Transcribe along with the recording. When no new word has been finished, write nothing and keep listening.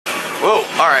Whoa,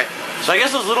 alright. So I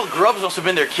guess those little grubs must have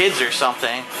been their kids or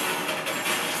something.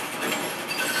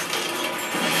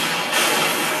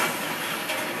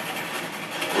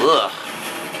 Ugh.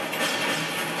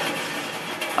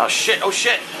 Oh shit, oh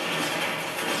shit.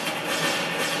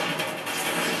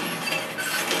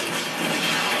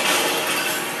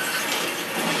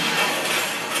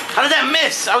 How did that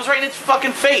miss? I was right in its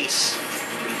fucking face.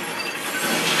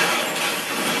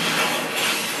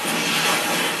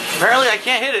 Apparently I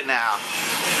can't hit it now.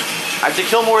 I have to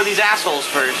kill more of these assholes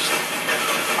first.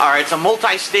 Alright, it's a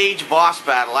multi-stage boss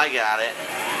battle. I got it.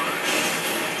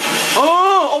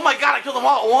 Oh my god, I killed them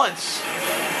all at once.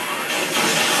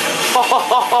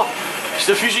 Oh,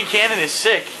 the fusion cannon is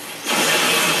sick.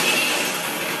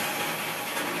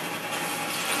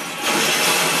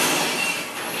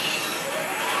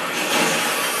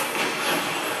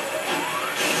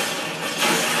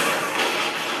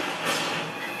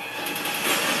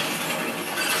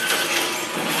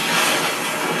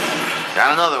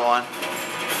 Got another one.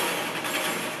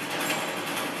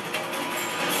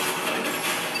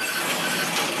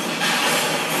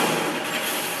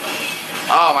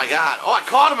 Oh my god. Oh, I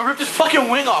caught him. I ripped his fucking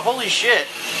wing off. Holy shit.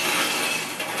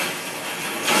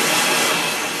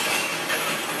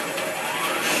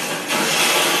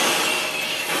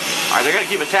 Alright, they're gonna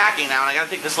keep attacking now, and I gotta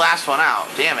take this last one out.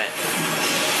 Damn it.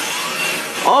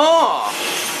 Oh!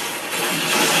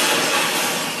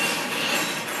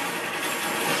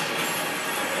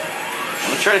 I'm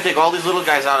gonna try to take all these little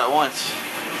guys out at once.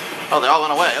 Oh, they all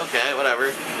went away. Okay,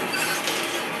 whatever.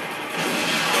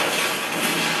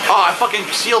 Oh, I fucking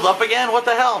sealed up again? What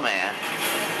the hell, man?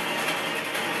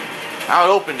 Now it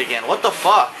opened again. What the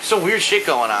fuck? Some weird shit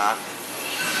going on.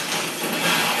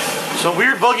 Some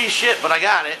weird buggy shit, but I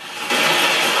got it.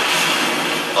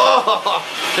 Oh,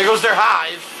 there goes their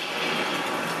hive.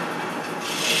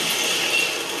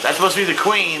 That's supposed to be the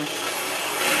queen.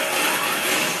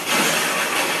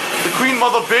 The queen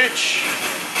mother bitch.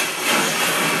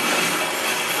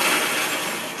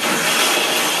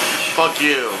 Fuck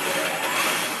you.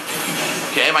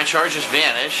 Okay, my charge has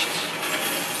vanished.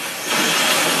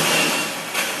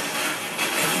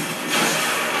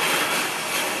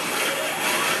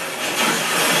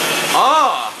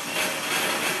 Oh!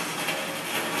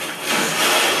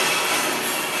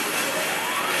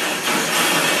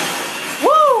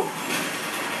 Woo!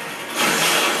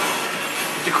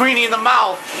 Get the queenie in the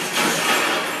mouth.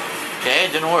 Okay,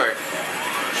 it didn't work.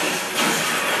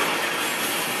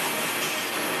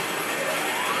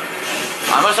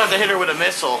 I must have to hit her with a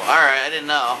missile. Alright, I didn't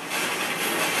know.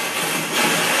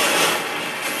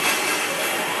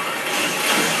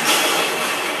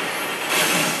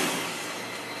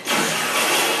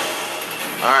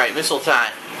 Alright, missile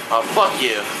time. Oh, fuck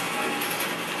you.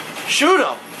 Shoot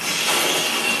him!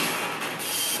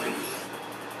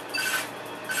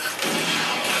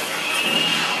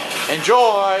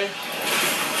 Enjoy!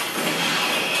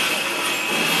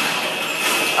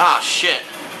 Ah, shit.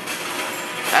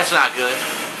 That's not good.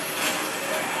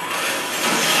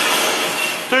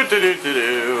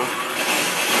 Do-do-do-do-do.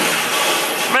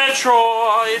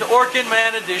 Metroid Orkin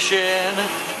Man Edition.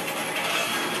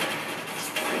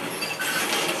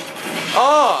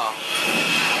 Oh.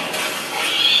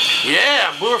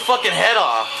 Yeah, blew her fucking head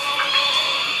off.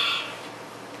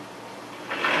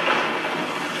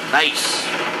 Nice.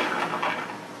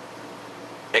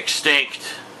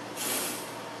 Extinct.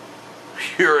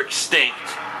 You're extinct.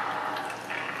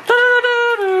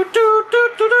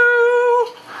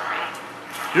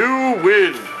 You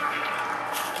win.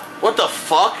 What the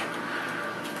fuck?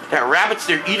 That rabbits,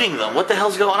 they're eating them. What the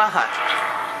hell's going on?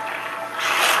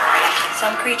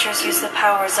 Some creatures use the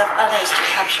powers of others to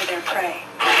capture their prey.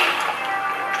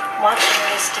 Watching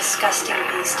this disgusting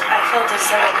beast, I felt as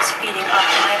though it was feeding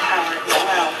off my power as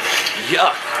well.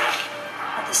 Yuck.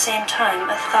 At the same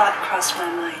time, a thought crossed my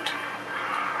mind.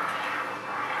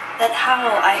 That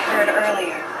howl I heard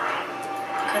earlier.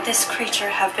 Could this creature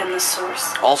have been the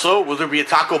source? Also, will there be a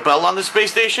Taco Bell on the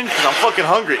space station? Because I'm fucking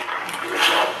hungry.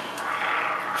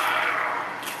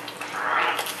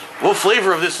 What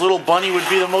flavor of this little bunny would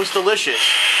be the most delicious?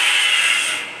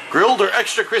 Grilled or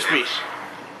extra crispy?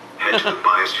 Head to the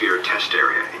biosphere test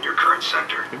area in your current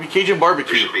sector. Maybe Cajun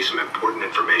barbecue. There should be some important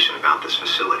information about this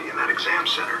facility in that exam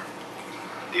center.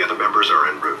 The other members are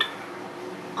en route.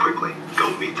 Quickly,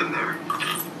 go meet them there.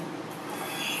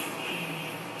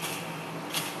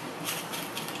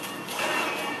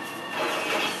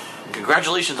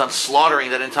 Congratulations on slaughtering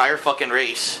that entire fucking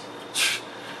race.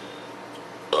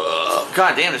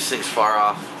 God damn, this thing's far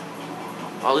off.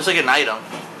 Oh, at least I get an item.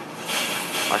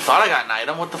 I thought I got an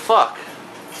item. What the fuck?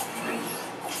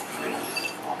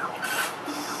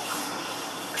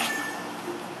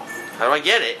 How do I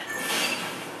get it?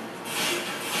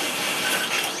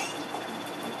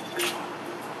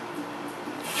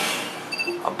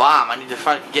 A bomb. I need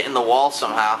to get in the wall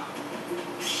somehow.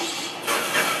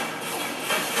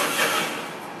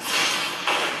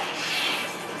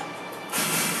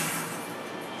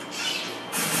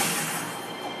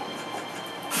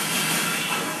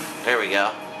 There we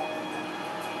go.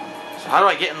 So how do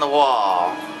I get in the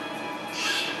wall?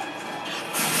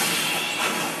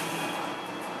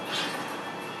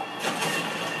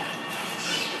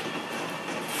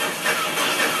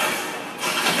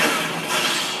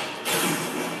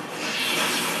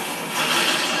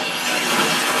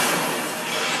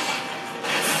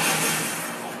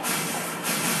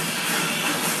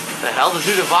 The hell? The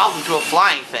dude evolved into a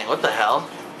flying thing. What the hell?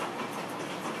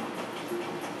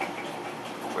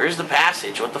 Where's the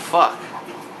passage? What the fuck?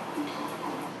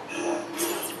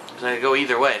 Because I could go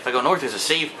either way. If I go north, there's a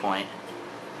save point.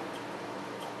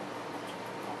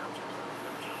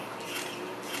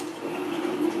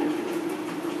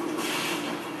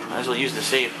 Might as well use the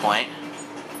save point.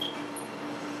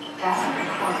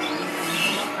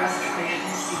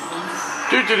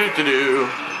 Do do do do do.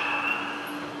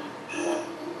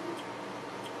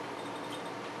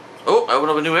 Oh, I opened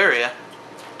up a new area.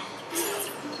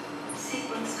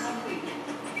 Sequence complete.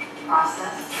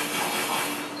 Process.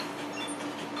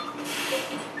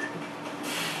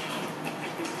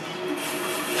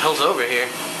 What the hell's over here?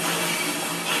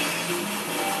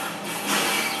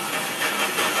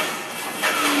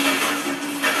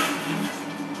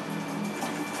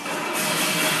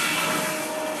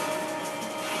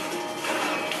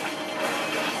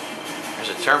 There's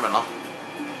a terminal.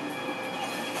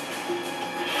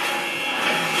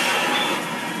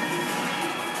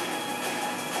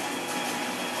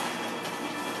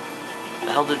 What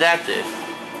the hell did that do?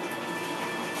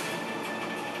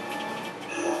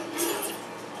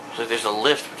 So there's a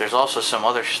lift, but there's also some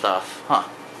other stuff. Huh.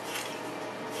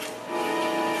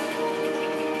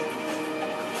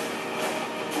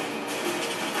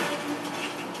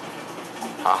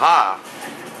 Aha!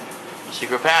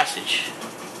 Secret passage.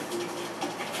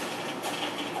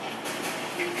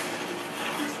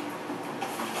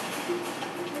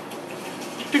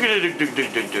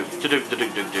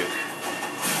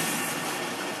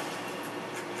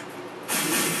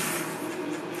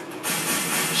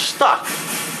 Stuck.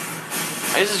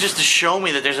 I guess it's just to show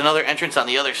me that there's another entrance on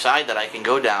the other side that I can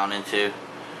go down into.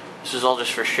 This is all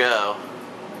just for show.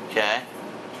 Okay.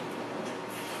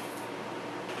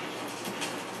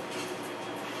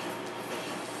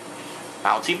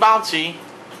 Bouncy, bouncy.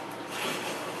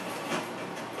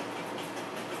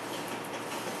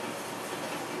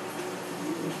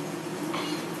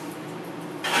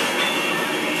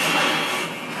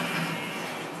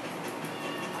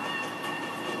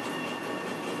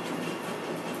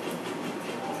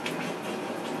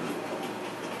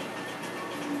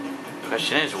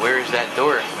 Question is, where is that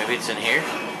door? Maybe it's in here?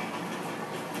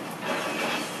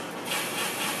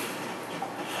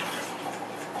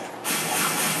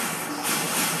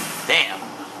 Damn.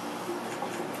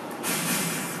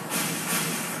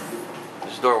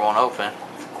 This door won't open.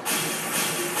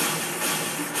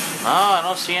 No, I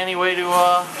don't see any way to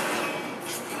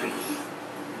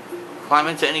climb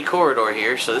into any corridor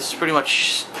here, so this is pretty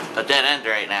much a dead end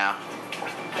right now.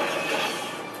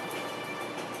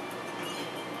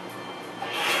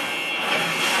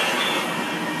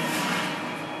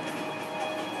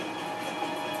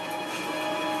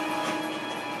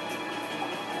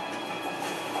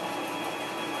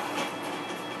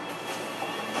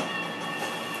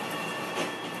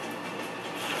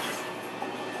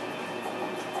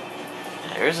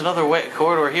 There's another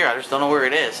corridor here. I just don't know where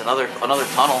it is. Another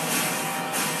tunnel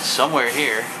somewhere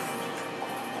here.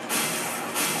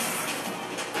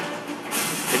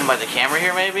 Hidden by the camera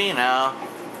here, maybe? No.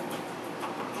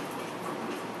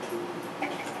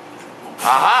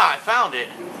 Aha! I found it.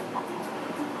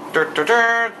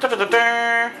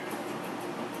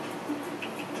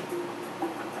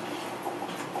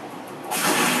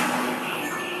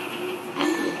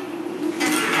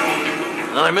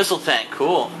 Another missile tank.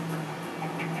 Cool.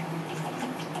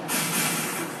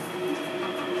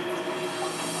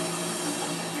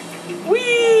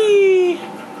 Whee!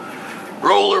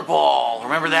 Rollerball.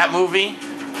 Remember that movie?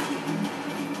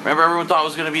 Remember everyone thought it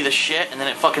was gonna be the shit, and then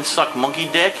it fucking sucked monkey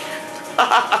dick?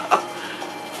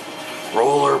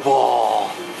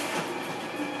 Rollerball.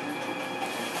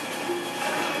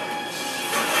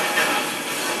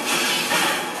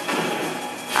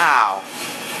 Ow.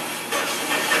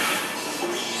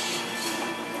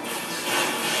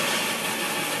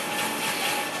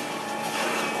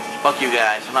 Fuck you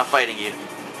guys. I'm not fighting you.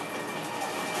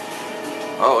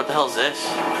 Oh, what the hell is this?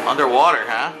 Underwater,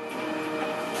 huh?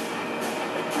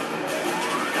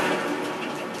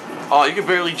 Oh, you can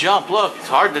barely jump. Look, it's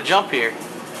hard to jump here.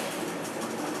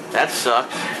 That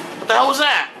sucks. What the hell was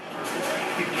that?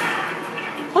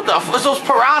 What the f*** is those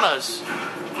piranhas?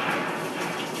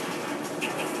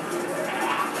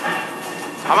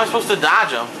 How am I supposed to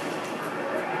dodge them?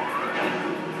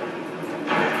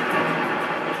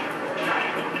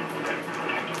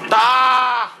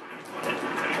 Ah!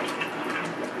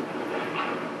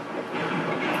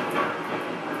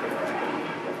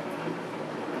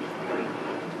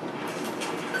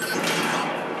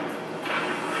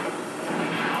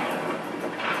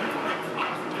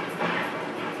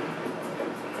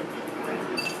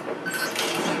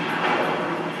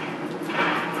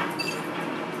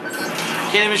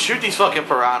 Can't even shoot these fucking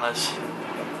piranhas.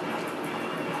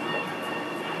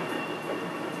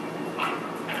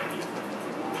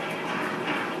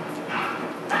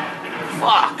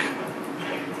 Fuck.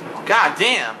 God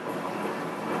damn.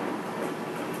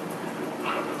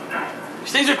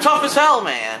 These things are tough as hell,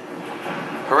 man.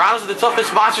 Piranhas are the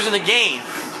toughest monsters in the game.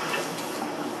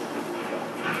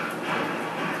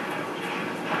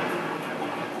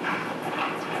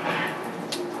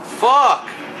 Fuck.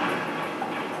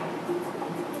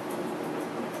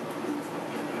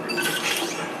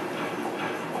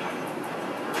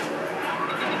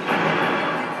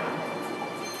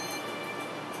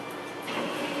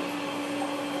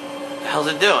 How's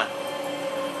it doing?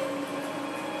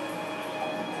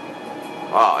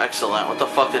 Oh, excellent. What the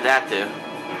fuck did that do?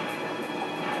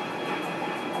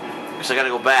 Guess I gotta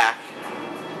go back.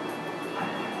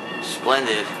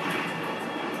 Splendid.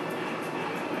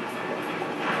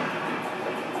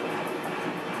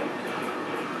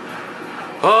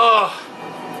 Oh!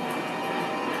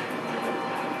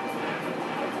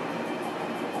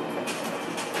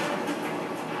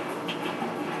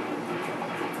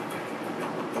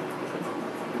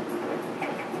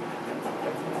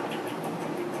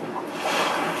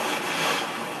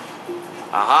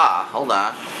 Aha, hold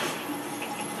on.